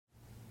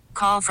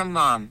Call from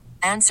mom.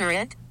 Answer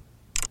it.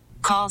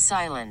 Call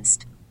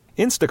silenced.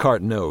 Instacart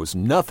knows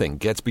nothing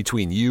gets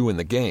between you and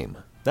the game.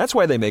 That's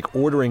why they make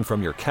ordering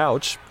from your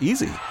couch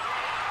easy.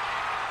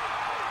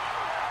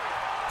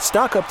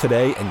 Stock up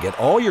today and get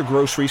all your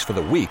groceries for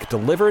the week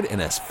delivered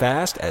in as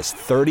fast as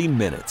 30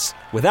 minutes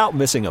without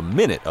missing a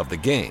minute of the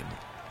game.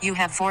 You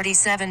have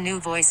 47 new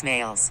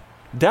voicemails.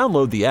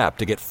 Download the app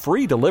to get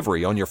free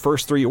delivery on your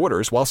first 3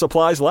 orders while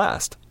supplies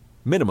last.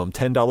 Minimum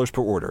 $10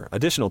 per order.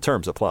 Additional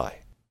terms apply.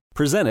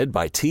 Presented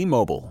by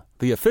T-Mobile,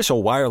 the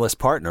official wireless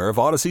partner of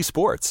Odyssey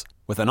Sports.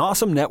 With an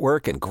awesome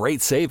network and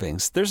great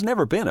savings, there's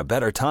never been a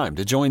better time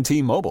to join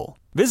T-Mobile.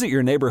 Visit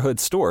your neighborhood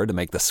store to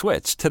make the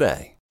switch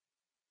today.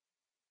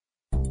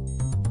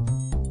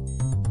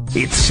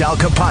 It's Sal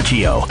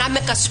Capaccio. I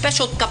make a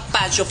special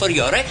carpaccio for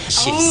you, right?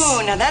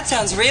 Oh, now that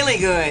sounds really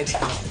good.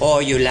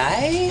 Oh, you like?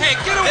 Hey,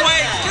 get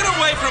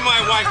away from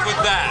my wife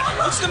with that.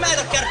 What's the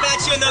matter,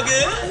 carpaccio no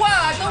good?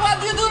 What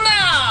do you do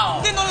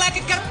now? They don't like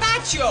a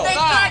carpaccio. They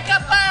like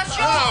carpaccio.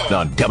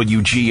 On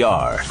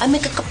WGR. I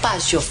make a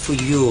carpaccio for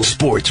you.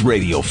 Sports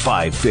Radio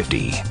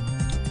 550.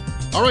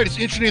 All right, it's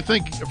interesting to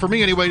think, for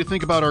me anyway, to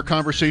think about our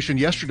conversation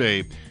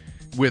yesterday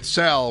with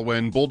Sal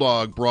when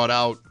Bulldog brought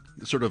out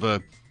sort of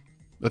a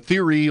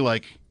theory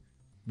like,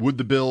 would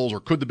the Bills or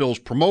could the Bills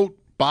promote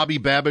Bobby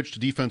Babich to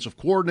defensive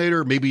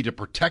coordinator, maybe to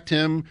protect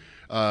him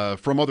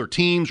from other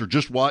teams or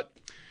just what?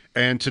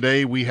 And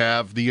today we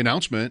have the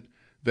announcement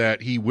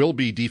that he will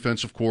be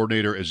defensive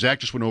coordinator. As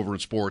Zach just went over in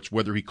sports,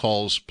 whether he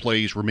calls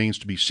plays remains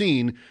to be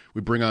seen.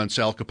 We bring on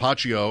Sal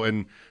Capaccio.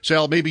 And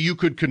Sal, maybe you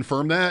could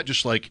confirm that,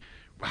 just like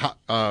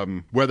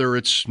whether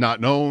it's not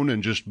known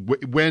and just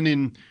when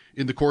in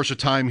the course of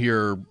time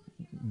here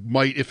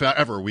might, if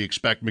ever, we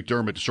expect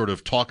McDermott to sort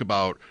of talk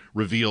about,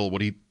 reveal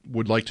what he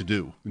would like to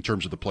do in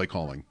terms of the play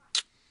calling.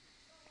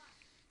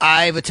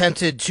 I've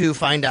attempted to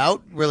find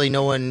out. Really,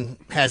 no one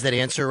has that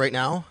answer right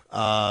now,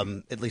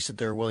 at least that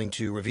they're willing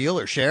to reveal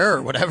or share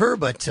or whatever.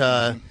 But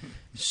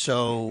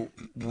so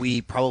we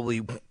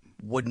probably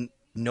wouldn't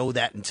know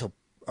that until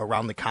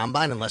around the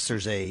combine unless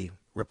there's a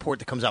report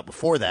that comes out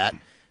before that.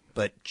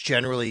 But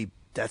generally,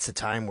 that's the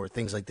time where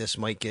things like this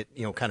might get,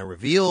 kind of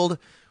revealed.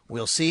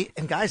 We'll see.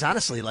 And guys,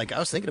 honestly, I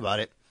was thinking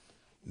about it,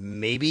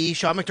 maybe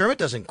Sean McDermott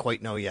doesn't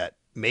quite know yet.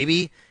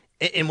 Maybe,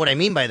 and what I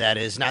mean by that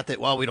is not that,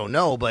 we don't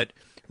know, but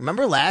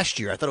remember last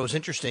year, I thought it was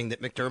interesting that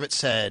McDermott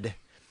said,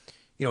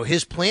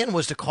 his plan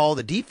was to call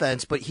the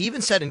defense, but he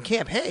even said in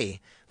camp, hey,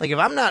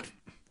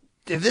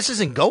 if this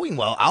isn't going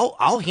well,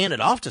 I'll hand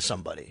it off to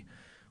somebody.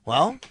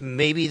 Well,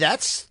 maybe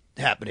that's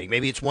happening.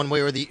 Maybe it's one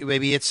way or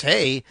maybe it's,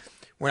 hey,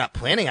 we're not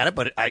planning on it,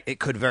 but it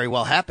could very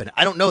well happen.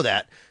 I don't know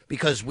that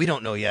because we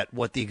don't know yet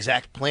what the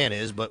exact plan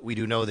is, but we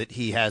do know that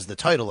he has the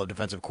title of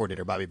defensive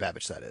coordinator, Bobby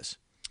Babich, that is.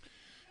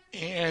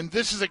 And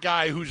this is a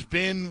guy who's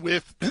been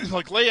with,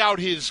 lay out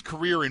his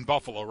career in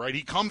Buffalo, right?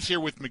 He comes here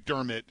with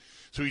McDermott,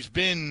 so he's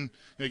been,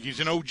 he's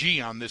an OG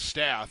on this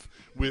staff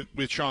with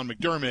Sean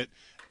McDermott.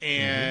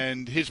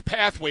 And his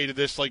pathway to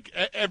this,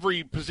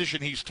 every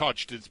position he's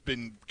touched, it's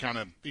been kind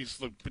of, he's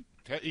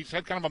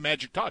had kind of a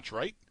magic touch,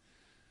 right?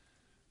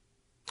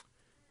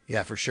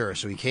 Yeah, for sure.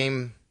 So he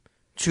came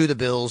to the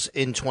Bills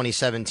in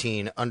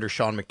 2017 under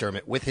Sean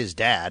McDermott with his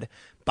dad,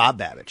 Bob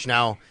Babich.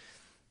 Now,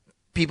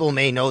 people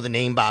may know the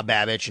name Bob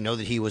Babich and know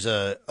that he was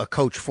a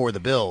coach for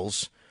the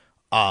Bills,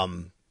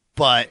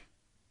 but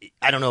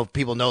I don't know if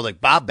people know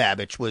Bob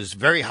Babich was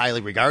very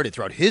highly regarded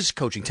throughout his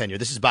coaching tenure.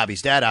 This is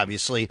Bobby's dad,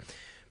 obviously.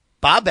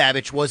 Bob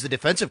Babich was the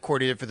defensive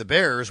coordinator for the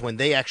Bears when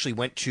they actually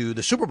went to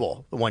the Super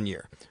Bowl one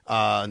year.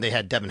 And they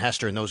had Devin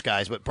Hester and those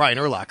guys, but Brian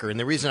Urlacher. And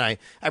the reason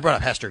I brought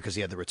up Hester because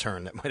he had the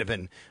return. That might have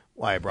been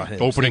why I brought him.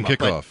 Opening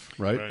kickoff,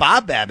 right?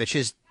 Bob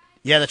Babich,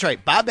 that's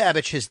right. Bob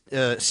Babich,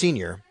 his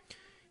senior,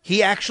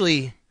 he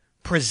actually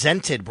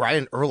presented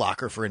Brian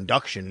Urlacher for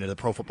induction into the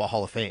Pro Football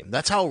Hall of Fame.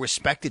 That's how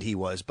respected he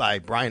was by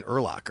Brian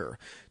Urlacher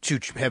to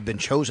have been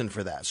chosen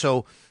for that.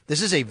 So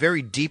this is a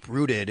very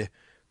deep-rooted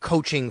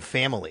coaching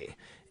family.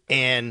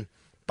 And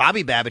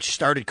Bobby Babich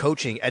started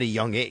coaching at a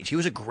young age. He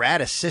was a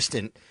grad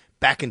assistant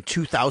back in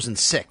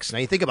 2006. Now,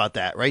 you think about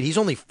that, right? He's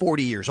only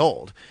 40 years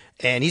old,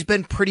 and he's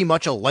been pretty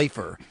much a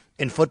lifer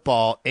in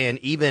football and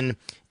even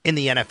in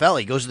the NFL.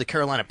 He goes to the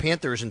Carolina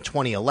Panthers in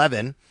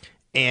 2011,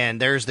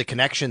 and there's the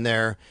connection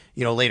there,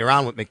 later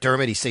on with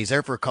McDermott. He stays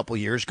there for a couple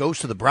of years, goes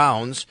to the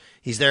Browns.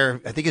 He's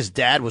there. I think his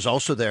dad was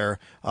also there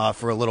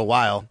for a little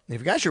while. And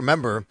if you guys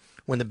remember,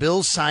 when the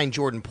Bills signed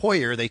Jordan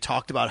Poyer, they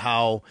talked about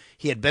how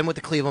he had been with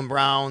the Cleveland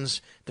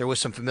Browns. There was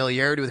some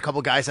familiarity with a couple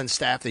of guys on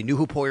staff. They knew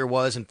who Poyer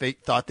was and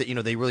thought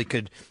that, they really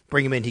could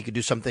bring him in. He could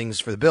do some things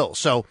for the Bills.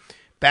 So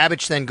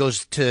Babich then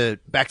goes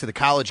back to the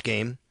college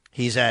game.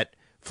 He's at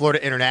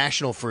Florida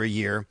International for a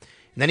year.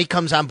 And then he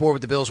comes on board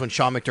with the Bills when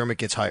Sean McDermott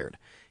gets hired.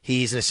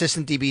 He's an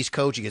assistant DB's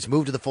coach. He gets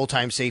moved to the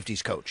full-time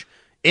safeties coach.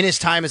 In his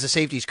time as a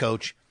safeties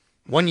coach,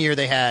 one year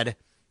they had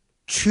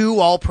 2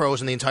 All-Pros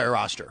in the entire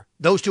roster.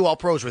 Those 2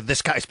 All-Pros were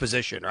this guy's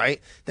position,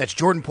 right? That's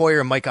Jordan Poyer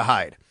and Micah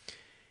Hyde.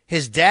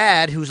 His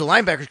dad, who's a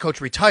linebackers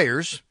coach,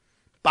 retires.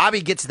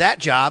 Bobby gets that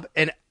job,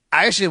 and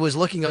I actually was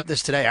looking up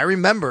this today. I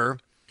remember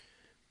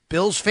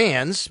Bills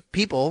fans,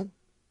 people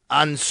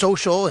on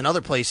social and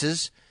other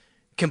places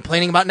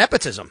complaining about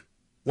nepotism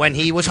when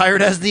he was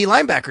hired as the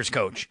linebackers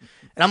coach.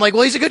 And I'm like,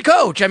 well, he's a good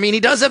coach. I mean, he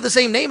does have the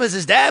same name as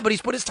his dad, but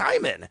he's put his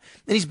time in. And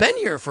he's been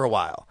here for a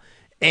while.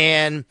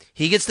 And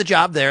he gets the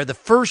job there. The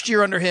first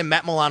year under him,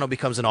 Matt Milano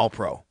becomes an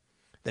all-pro.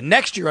 The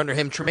next year under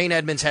him, Tremaine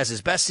Edmonds has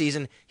his best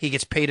season. He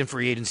gets paid in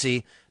free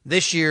agency.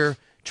 This year,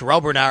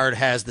 Terrell Bernard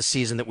has the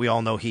season that we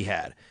all know he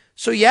had.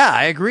 So, yeah,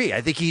 I agree.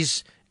 I think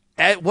he's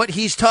at what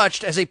he's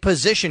touched as a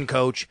position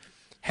coach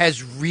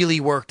has really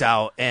worked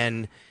out.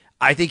 And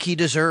I think he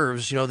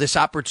deserves, this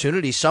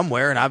opportunity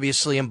somewhere, and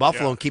obviously in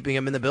Buffalo, and keeping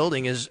him in the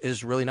building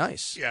is really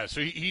nice. Yeah,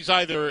 so he's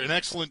either an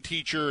excellent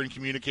teacher and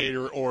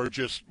communicator or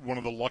just one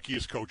of the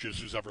luckiest coaches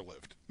who's ever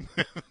lived.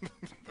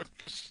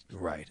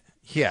 Right.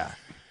 Yeah.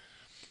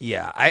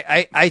 Yeah.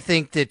 I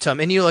think that,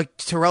 and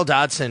Terrell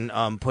Dodson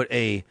put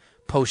a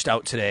post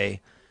out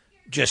today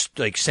just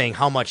like saying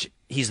how much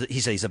he's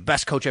the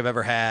best coach I've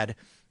ever had,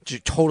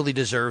 totally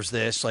deserves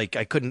this. Like,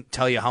 I couldn't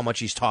tell you how much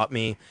he's taught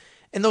me.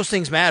 And those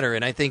things matter,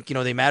 and I think,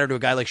 they matter to a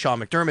guy like Sean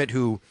McDermott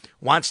who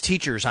wants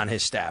teachers on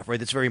his staff, right?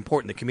 That's very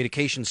important, the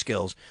communication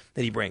skills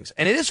that he brings.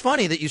 And it is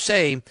funny that you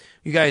say,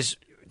 you guys,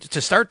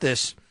 to start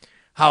this,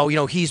 how,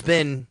 he's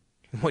been,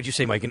 what'd you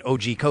say, Mike, an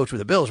OG coach with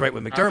the Bills, right,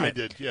 with McDermott? I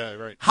did, yeah,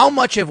 right. How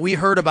much have we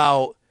heard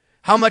about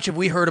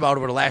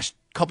over the last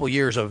couple of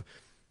years of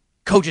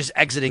coaches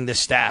exiting this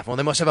staff? Well,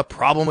 they must have a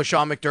problem with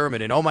Sean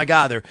McDermott, and oh my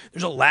God,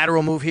 there's a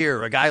lateral move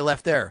here, a guy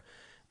left there.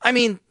 I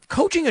mean,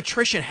 coaching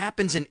attrition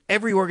happens in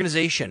every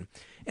organization.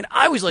 And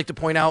I always like to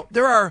point out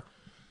there are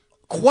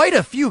quite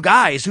a few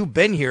guys who've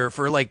been here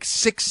for like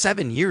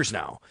 6-7 years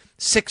now,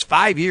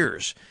 5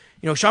 years.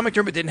 Sean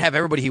McDermott didn't have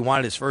everybody he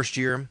wanted his first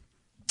year.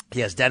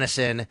 He has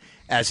Dennison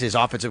as his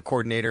offensive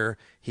coordinator.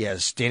 He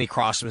has Danny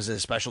Crossman as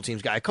his special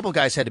teams guy. A couple of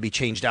guys had to be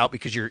changed out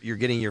because you're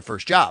getting your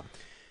first job.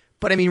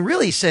 But, I mean,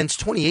 really, since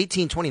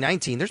 2018,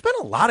 2019, there's been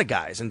a lot of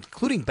guys,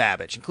 including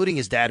Babich, including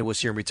his dad who was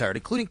here and retired,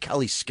 including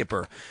Kelly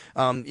Skipper.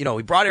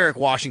 He brought Eric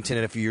Washington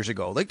in a few years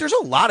ago. Like, there's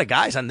a lot of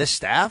guys on this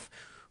staff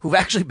who've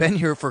actually been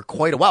here for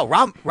quite a while.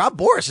 Rob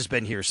Boris has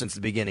been here since the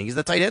beginning. He's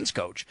the tight ends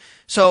coach.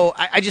 So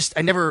I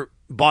never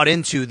bought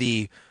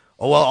into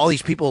all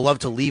these people love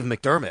to leave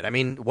McDermott. I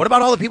mean, what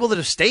about all the people that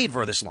have stayed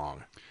for this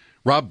long?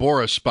 Rob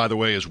Boris, by the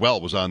way, as well,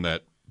 was on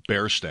that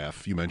Bears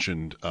staff you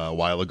mentioned a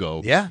while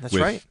ago. Yeah, that's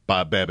with right.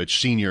 Bob Babich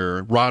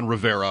Sr., Ron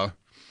Rivera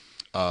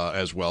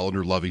as well,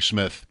 under Lovie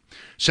Smith.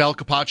 Sal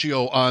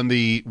Capaccio on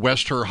the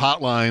West Her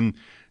hotline.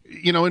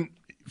 And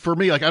for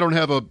me, I don't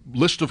have a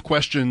list of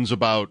questions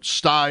about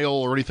style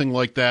or anything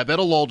like that.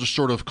 That'll all just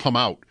sort of come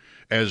out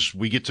as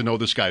we get to know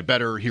this guy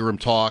better, hear him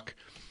talk.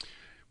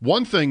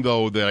 One thing,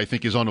 though, that I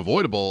think is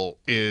unavoidable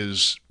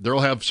is they'll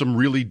have some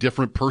really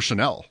different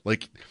personnel.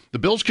 Like, the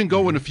Bills can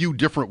go in a few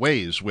different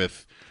ways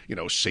with,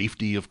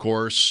 safety, of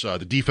course, the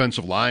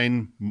defensive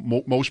line,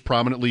 most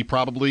prominently,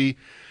 probably.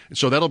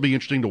 So that'll be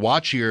interesting to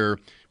watch here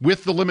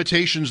with the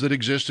limitations that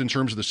exist in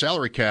terms of the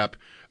salary cap,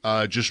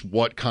 just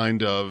what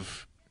kind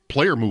of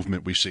player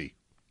movement we see.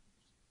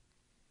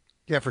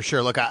 Yeah, for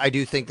sure. Look, I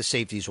do think the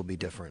safeties will be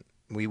different.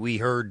 We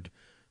heard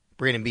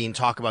Brandon Beane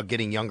talk about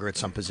getting younger at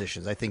some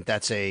positions. I think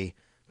that's a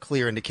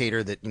clear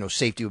indicator that,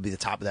 safety would be the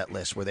top of that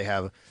list, where they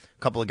have a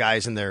couple of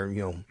guys in their,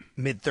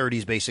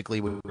 mid-30s,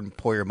 basically, with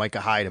Poyer,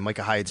 Micah Hyde, and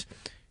Micah Hyde's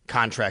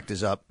contract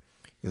is up.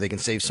 They can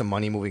save some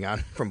money moving on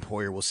from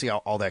Poyer. We'll see how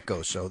all that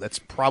goes. So that's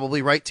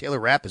probably right. Taylor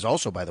Rapp is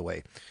also, by the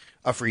way,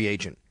 a free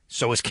agent.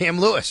 So is Cam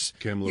Lewis.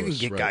 You can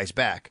get guys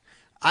back.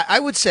 I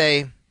would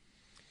say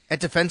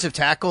at defensive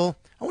tackle,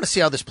 I want to see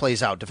how this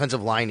plays out,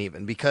 defensive line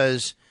even,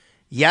 because,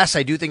 yes,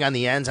 I do think on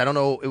the ends, I don't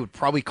know, it would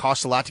probably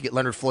cost a lot to get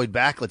Leonard Floyd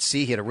back. Let's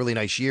see. He had a really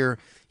nice year.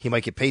 He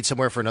might get paid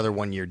somewhere for another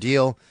one-year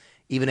deal.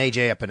 Even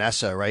A.J.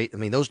 Epinesa, right? I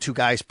mean, those two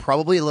guys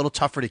probably a little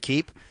tougher to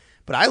keep.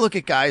 But I look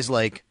at guys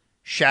like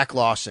Shaq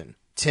Lawson,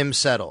 Tim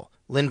Settle,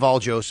 Linval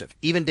Joseph,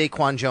 even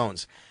Daquan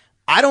Jones.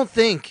 I don't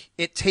think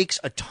it takes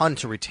a ton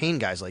to retain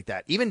guys like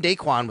that. Even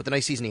Daquan, with the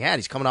nice season he had,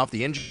 he's coming off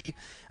the injury.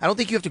 I don't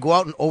think you have to go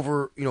out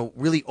and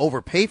really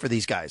overpay for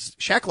these guys.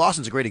 Shaq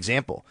Lawson's a great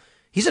example.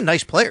 He's a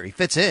nice player. He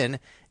fits in.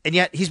 And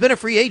yet he's been a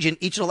free agent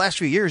each of the last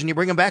few years, and you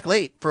bring him back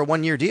late for a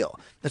one-year deal.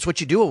 That's what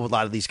you do with a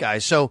lot of these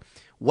guys. So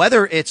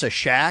whether it's a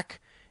Shaq,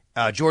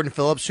 Jordan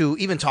Phillips, who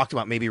even talked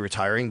about maybe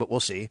retiring, but we'll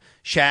see.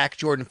 Shaq,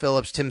 Jordan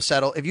Phillips, Tim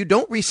Settle. If you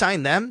don't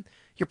re-sign them,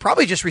 you're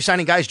probably just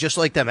re-signing guys just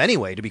like them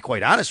anyway, to be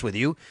quite honest with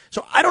you.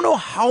 So I don't know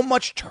how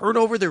much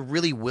turnover there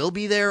really will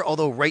be there,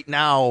 although right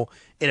now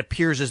it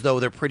appears as though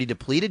they're pretty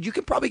depleted. You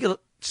can probably get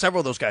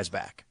several of those guys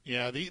back.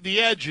 Yeah, the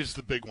edge is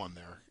the big one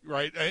there,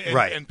 right?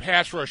 Right. And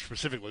pass rush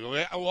specifically.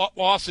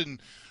 Lawson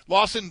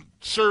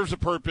serves a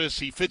purpose.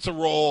 He fits a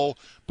role,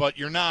 but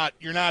you're not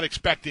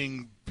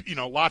expecting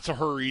lots of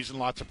hurries and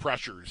lots of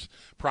pressures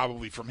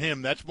probably from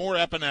him. That's more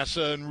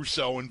Epinesa and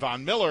Rousseau and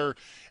Von Miller.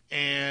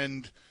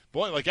 And,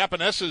 boy, like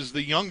Epinesa is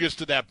the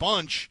youngest of that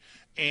bunch.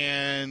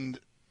 And,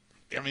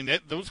 I mean,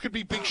 those could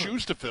be big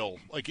shoes to fill.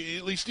 Like,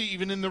 at least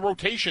even in the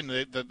rotation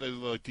that they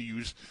like to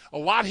use. A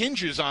lot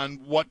hinges on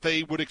what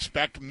they would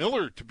expect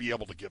Miller to be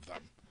able to give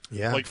them.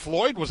 Yeah. Like,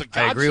 Floyd was a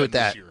godsend I agree with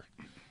that. this year.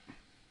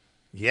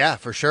 Yeah,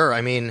 for sure.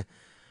 I mean,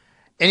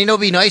 and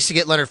it'd be nice to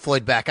get Leonard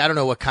Floyd back. I don't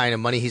know what kind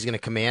of money he's going to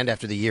command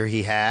after the year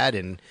he had,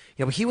 and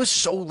but he was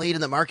so late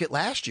in the market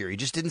last year. He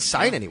just didn't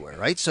sign anywhere,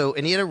 right? So,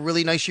 and he had a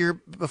really nice year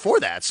before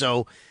that.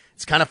 So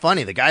it's kind of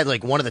funny. The guy,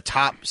 like one of the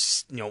top,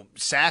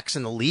 sacks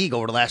in the league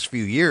over the last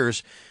few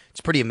years.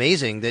 It's pretty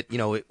amazing that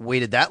it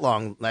waited that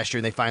long last year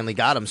and they finally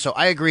got him. So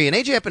I agree. And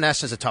AJ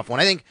Epinesa is a tough one.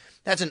 I think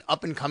that's an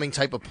up and coming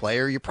type of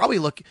player. You probably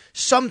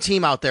some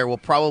team out there will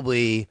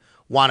probably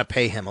want to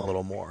pay him a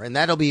little more, and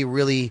that'll be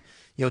really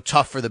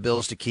tough for the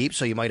Bills to keep,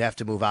 so you might have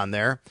to move on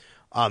there.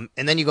 And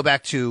then you go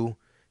back to,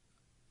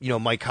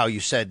 Mike, how you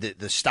said that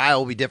the style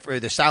will be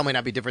different. The style might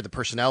not be different. The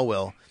personnel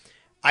will.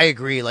 I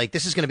agree. Like,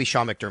 this is going to be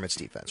Sean McDermott's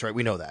defense, right?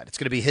 We know that. It's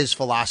going to be his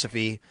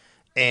philosophy,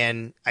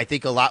 and I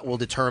think a lot will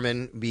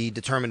be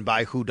determined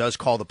by who does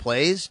call the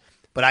plays,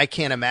 but I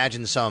can't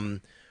imagine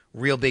some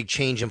real big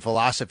change in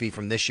philosophy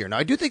from this year. Now,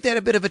 I do think they had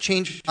a bit of a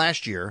change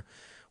last year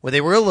where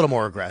they were a little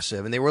more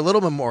aggressive and they were a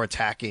little bit more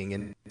attacking,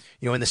 and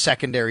in the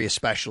secondary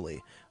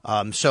especially.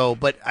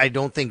 But I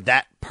don't think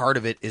that part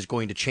of it is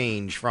going to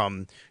change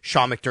from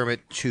Sean McDermott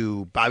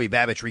to Bobby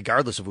Babich,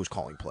 regardless of who's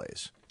calling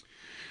plays.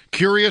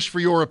 Curious for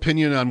your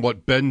opinion on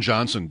what Ben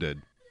Johnson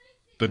did,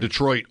 the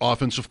Detroit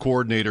offensive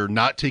coordinator,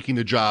 not taking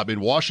the job in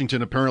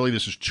Washington. Apparently,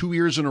 this is 2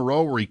 years in a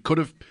row where he could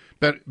have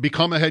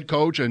become a head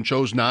coach and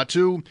chose not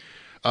to.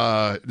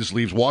 This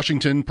leaves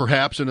Washington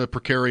perhaps in a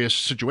precarious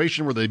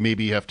situation where they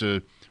maybe have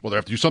to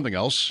do something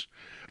else.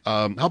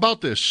 How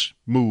about this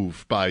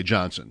move by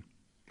Johnson,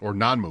 or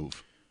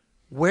non-move?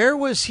 Where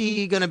was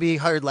he going to be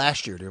hired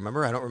last year? Do you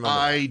remember? I don't remember.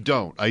 I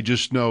don't. I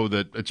just know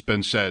that it's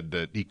been said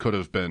that he could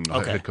have been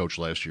head coach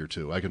last year,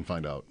 too. I can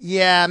find out.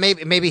 Yeah,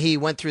 maybe he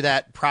went through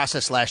that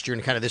process last year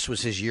and kind of this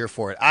was his year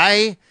for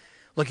it.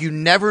 Look, you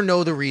never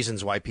know the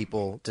reasons why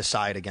people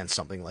decide against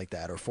something like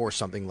that or for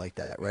something like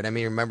that, right? I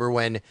mean, remember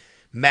when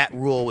Matt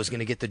Rule was going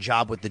to get the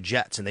job with the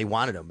Jets and they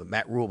wanted him,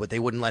 but they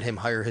wouldn't let him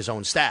hire his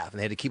own staff and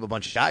they had to keep a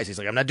bunch of guys. He's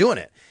like, I'm not doing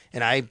it.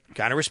 And I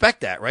kind of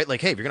respect that, right?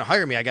 Like, hey, if you're going to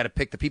hire me, I got to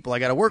pick the people I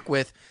got to work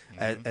with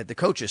at the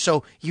coaches.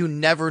 So you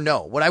never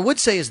know. What I would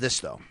say is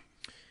this, though.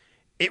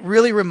 It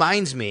really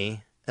reminds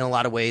me in a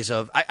lot of ways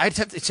of, I'd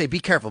have to say, be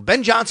careful.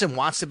 Ben Johnson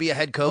wants to be a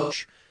head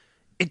coach.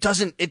 It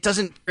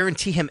doesn't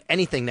guarantee him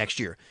anything next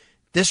year.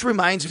 This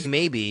reminds me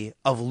maybe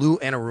of Lou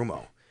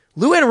Anarumo.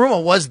 Lou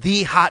Anarumo was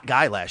the hot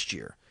guy last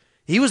year.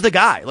 He was the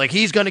guy. Like,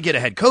 he's going to get a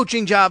head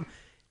coaching job.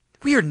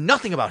 We hear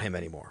nothing about him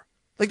anymore.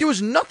 Like, there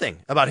was nothing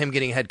about him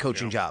getting a head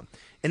coaching job.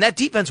 And that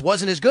defense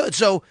wasn't as good.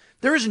 So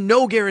there is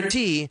no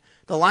guarantee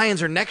the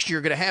Lions are next year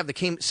going to have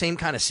the same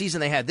kind of season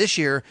they had this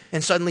year,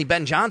 and suddenly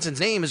Ben Johnson's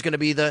name is going to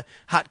be the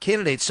hot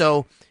candidate.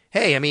 So,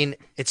 hey, I mean,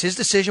 it's his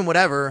decision,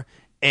 whatever,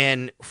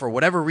 and for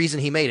whatever reason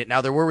he made it.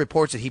 Now, there were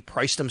reports that he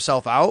priced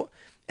himself out,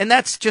 and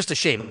that's just a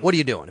shame. What are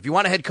you doing? If you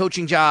want a head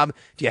coaching job,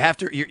 do you have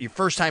to your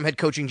first-time head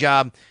coaching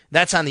job?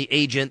 That's on the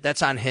agent.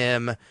 That's on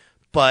him.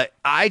 But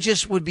I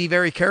just would be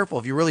very careful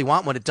if you really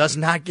want one. It does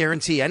not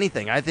guarantee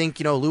anything. I think,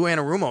 Lou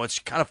Anarumo, it's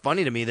kind of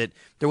funny to me that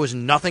there was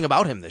nothing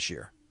about him this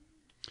year.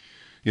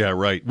 Yeah,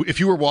 right. If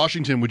you were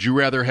Washington, would you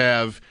rather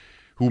have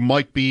who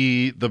might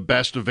be the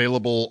best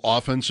available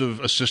offensive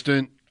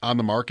assistant on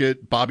the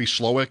market? Bobby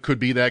Slowick could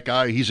be that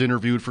guy. He's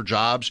interviewed for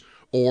jobs.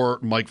 Or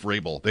Mike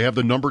Vrabel. They have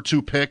the number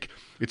 2 pick.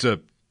 It's a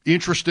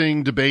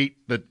interesting debate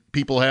that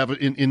people have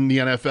in the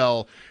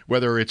NFL,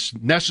 whether it's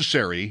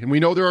necessary. And we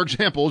know there are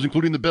examples,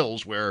 including the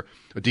Bills, where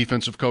a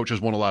defensive coach has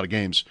won a lot of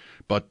games.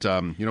 But,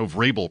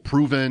 Vrabel,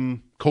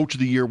 proven coach of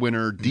the year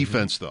winner,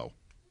 defense, though.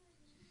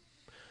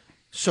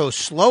 So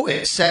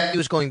Slowick said he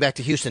was going back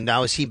to Houston.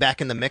 Now, is he back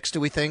in the mix, do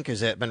we think?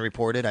 Has that been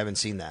reported? I haven't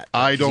seen that.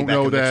 I don't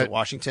know that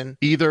Washington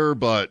either,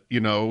 but,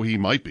 he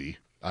might be.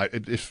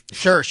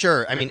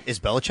 Sure. I mean, is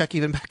Belichick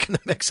even back in the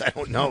mix? I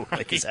don't know.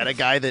 Like, is that a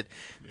guy that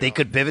they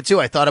could pivot to?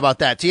 I thought about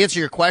that. To answer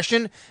your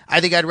question,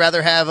 I think I'd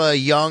rather have a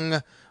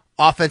young,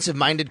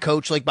 offensive-minded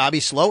coach like Bobby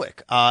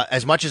Slowick.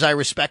 As much as I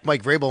respect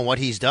Mike Vrabel and what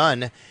he's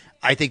done,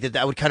 I think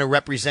that would kind of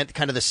represent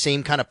kind of the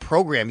same kind of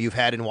program you've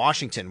had in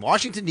Washington.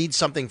 Washington needs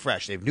something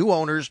fresh. They have new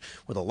owners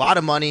with a lot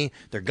of money.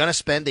 They're going to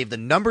spend. They have the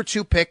number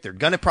 2 pick. They're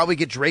going to probably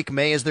get Drake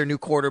May as their new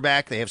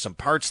quarterback. They have some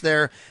parts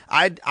there.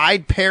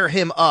 I'd pair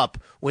him up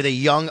with a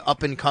young,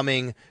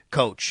 up-and-coming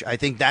coach. I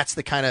think that's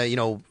the kind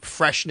of,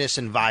 freshness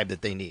and vibe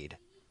that they need.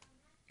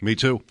 Me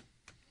too.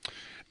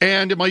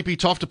 And it might be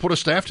tough to put a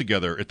staff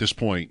together at this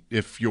point,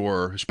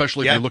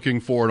 especially if you're looking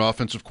for an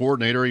offensive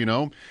coordinator.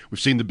 We've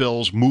seen the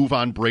Bills move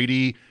on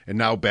Brady and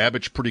now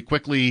Babich pretty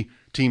quickly.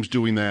 Teams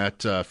doing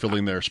that,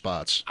 filling their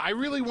spots. I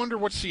really wonder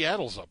what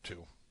Seattle's up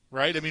to,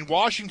 right? I mean,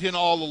 Washington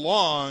all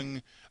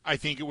along, I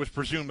think it was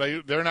presumed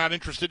they're not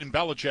interested in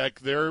Belichick.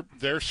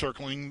 They're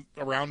circling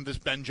around this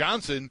Ben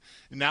Johnson.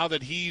 And now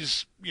that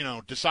he's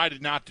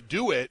decided not to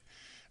do it,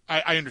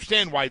 I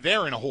understand why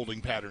they're in a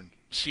holding pattern.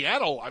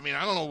 Seattle, I mean,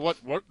 I don't know what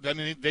I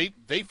mean,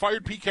 they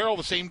fired Pete Carroll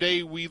the same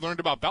day we learned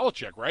about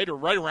Belichick, right? Or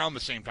right around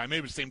the same time.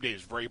 Maybe the same day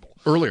as Vrabel.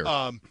 Earlier.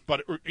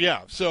 But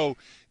yeah, so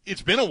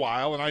it's been a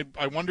while, and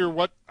I wonder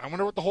what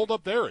the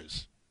holdup there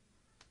is.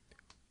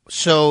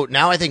 So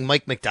now I think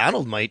Mike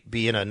Macdonald might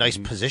be in a nice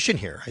position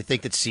here. I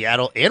think that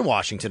Seattle and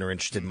Washington are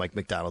interested in Mike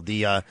Macdonald,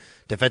 the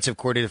defensive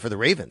coordinator for the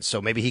Ravens.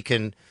 So maybe he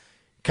can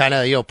kind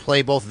of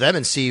play both of them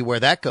and see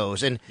where that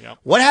goes. And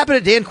what happened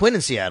to Dan Quinn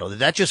in Seattle? Did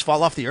that just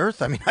fall off the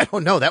earth? I mean, I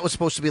don't know. That was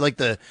supposed to be like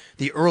the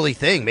early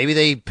thing. Maybe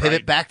they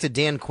pivot back to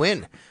Dan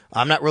Quinn.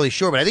 I'm not really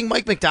sure, but I think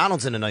Mike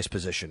Macdonald's in a nice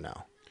position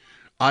now.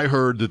 I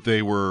heard that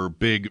they were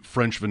big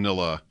French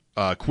vanilla.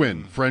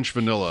 Quinn, French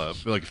vanilla,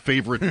 like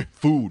favorite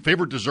food,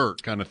 favorite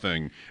dessert kind of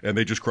thing. And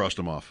they just crossed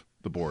him off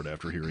the board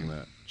after hearing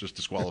that. Just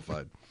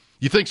disqualified.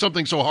 You think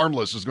something so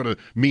harmless is going to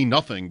mean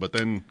nothing, but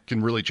then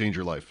can really change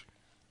your life.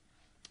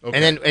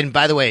 Okay. And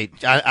by the way,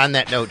 on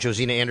that note,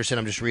 Josina Anderson,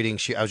 I'm just reading.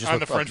 I was just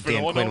looking up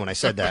Dan Quinn when I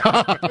said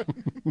that.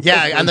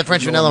 Yeah, on the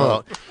French vanilla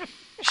note.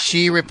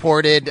 She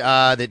reported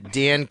that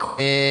Dan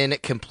Quinn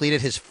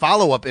completed his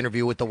follow-up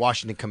interview with the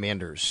Washington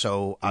Commanders.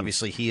 So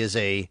obviously he is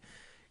a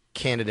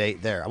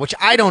candidate there, which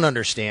I don't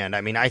understand. I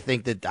mean, I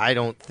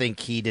don't think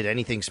he did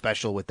anything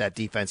special with that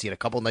defense. He had a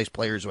couple nice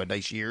players who had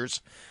nice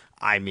years.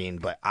 I mean,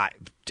 but I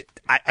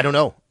don't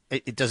know.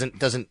 It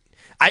doesn't.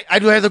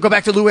 I'd rather go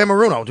back to Lou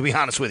Amaruno, to be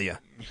honest with you.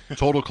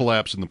 Total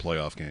collapse in the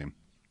playoff game.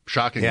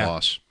 Shocking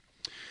loss.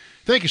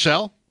 Thank you,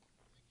 Sal. All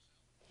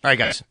right,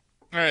 guys.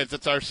 All right,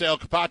 that's our Sal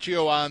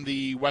Capaccio on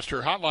the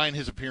Western Hotline.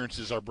 His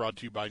appearances are brought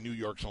to you by New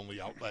York's only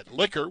outlet,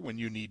 Liquor. When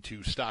you need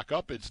to stock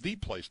up, it's the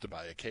place to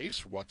buy a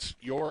case. What's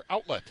your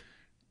outlet?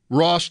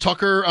 Ross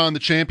Tucker on the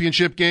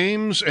championship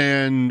games,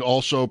 and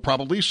also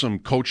probably some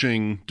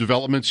coaching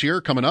developments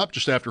here coming up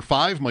just after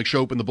 5. Mike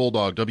Shope and the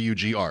Bulldog,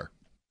 WGR.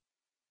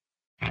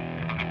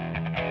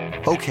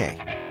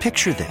 Okay,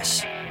 picture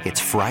this. It's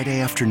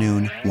Friday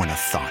afternoon when a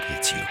thought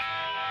hits you.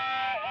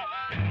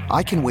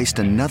 I can waste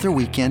another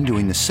weekend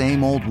doing the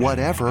same old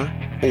whatever,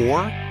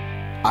 or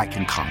I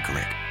can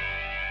conquer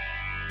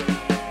it.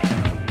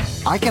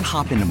 I can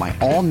hop into my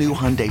all-new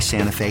Hyundai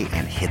Santa Fe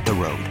and hit the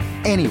road.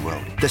 Any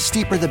road. The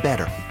steeper, the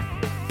better.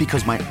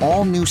 Because my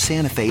all-new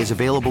Santa Fe is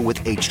available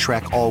with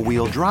H-Track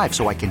all-wheel drive,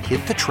 so I can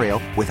hit the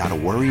trail without a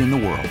worry in the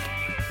world.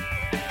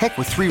 Heck,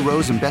 with 3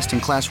 rows and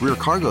best-in-class rear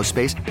cargo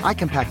space, I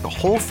can pack the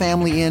whole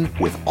family in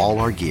with all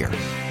our gear.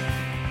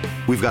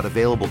 We've got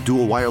available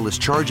dual wireless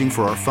charging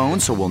for our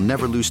phones, so we'll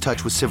never lose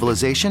touch with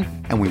civilization,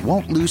 and we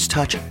won't lose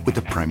touch with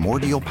the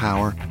primordial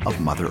power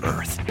of Mother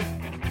Earth.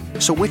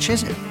 So which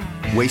is it?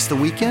 Waste the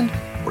weekend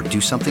or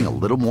do something a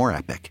little more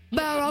epic?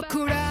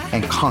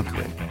 And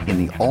conquer it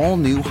in the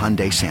all-new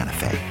Hyundai Santa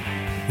Fe.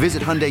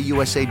 Visit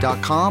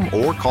HyundaiUSA.com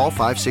or call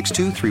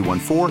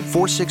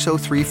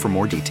 562-314-4603 for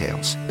more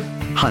details.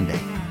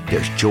 Hyundai,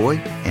 there's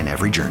joy in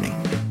every journey.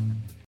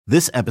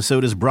 This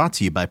episode is brought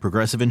to you by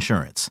Progressive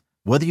Insurance.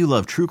 Whether you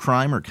love true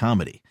crime or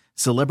comedy,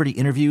 celebrity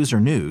interviews or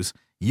news,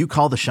 you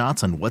call the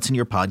shots on what's in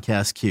your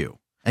podcast queue.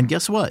 And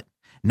guess what?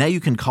 Now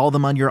you can call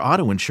them on your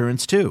auto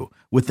insurance too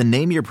with the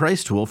Name Your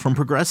Price tool from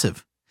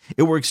Progressive.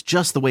 It works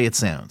just the way it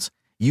sounds.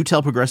 You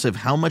tell Progressive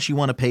how much you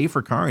want to pay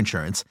for car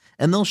insurance,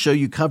 and they'll show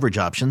you coverage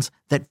options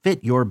that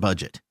fit your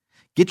budget.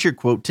 Get your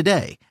quote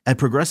today at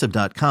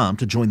Progressive.com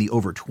to join the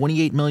over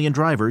 28 million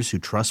drivers who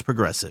trust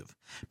Progressive.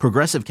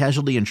 Progressive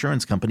Casualty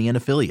Insurance Company and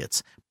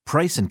Affiliates.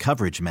 Price and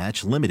coverage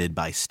match limited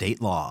by state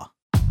law.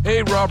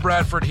 Hey, Rob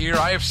Bradford here.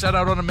 I have set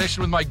out on a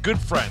mission with my good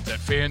friends at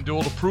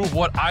FanDuel to prove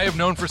what I have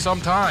known for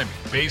some time.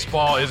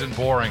 Baseball isn't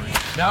boring.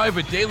 Now I have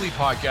a daily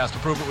podcast to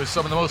prove it with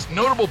some of the most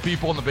notable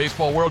people in the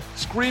baseball world,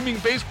 screaming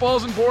baseball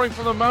isn't boring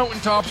from the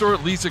mountaintops, or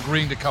at least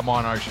agreeing to come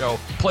on our show.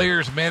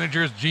 Players,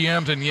 managers,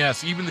 GMs, and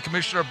yes, even the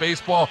commissioner of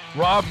baseball,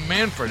 Rob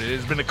Manfred. It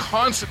has been a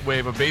constant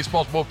wave of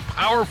baseball's most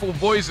powerful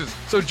voices.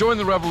 So join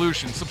the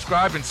revolution.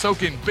 Subscribe and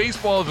soak in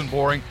Baseball Isn't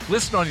Boring.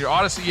 Listen on your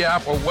Odyssey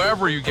app or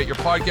wherever you get your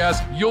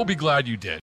podcasts. You'll be glad you did.